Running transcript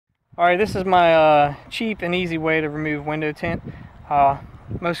Alright, this is my cheap and easy way to remove window tint.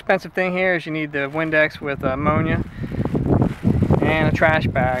 Most expensive thing here is you need the Windex with ammonia and a trash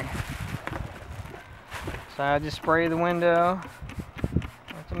bag. So I just spray the window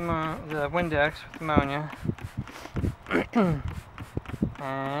with the Windex with ammonia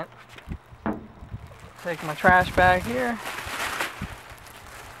and take my trash bag here.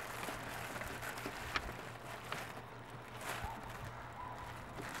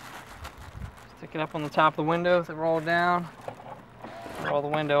 Stick it up on the top of the window with it rolled down. Roll the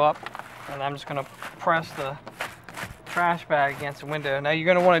window up, and I'm just going to press the trash bag against the window. Now you're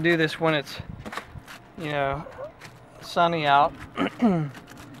going to want to do this when it's, sunny out, and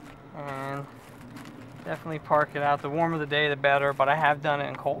definitely park it out. The warmer the day, the better. But I have done it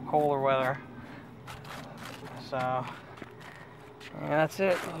in colder weather. So, and that's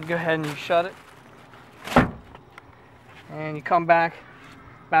it. You go ahead and you shut it, and you come back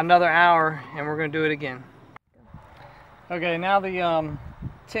about another hour, and we're going to do it again. Okay, now the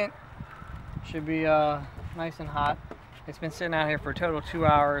tint should be nice and hot. It's been sitting out here for a total of 2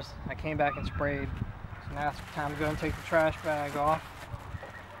 hours. I came back and sprayed. So now it's time to go and take the trash bag off.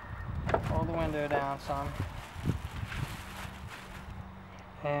 Roll the window down some.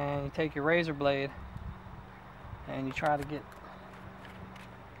 And you take your razor blade and you try to get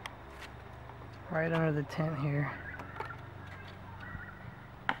right under the tint here.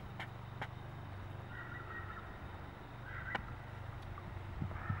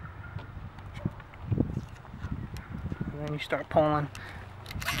 And then you start pulling.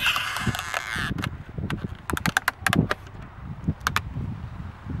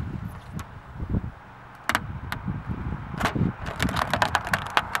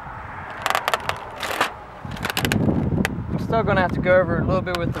 I'm still going to have to go over a little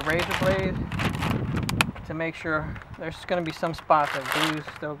bit with the razor blade to make sure. There's going to be some spots that glue's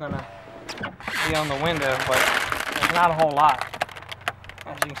still going to be on the window, but there's not a whole lot.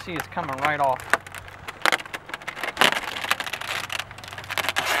 As you can see, it's coming right off.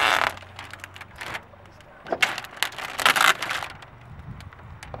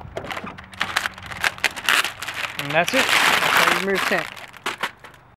 And that's it. That's how you remove tint.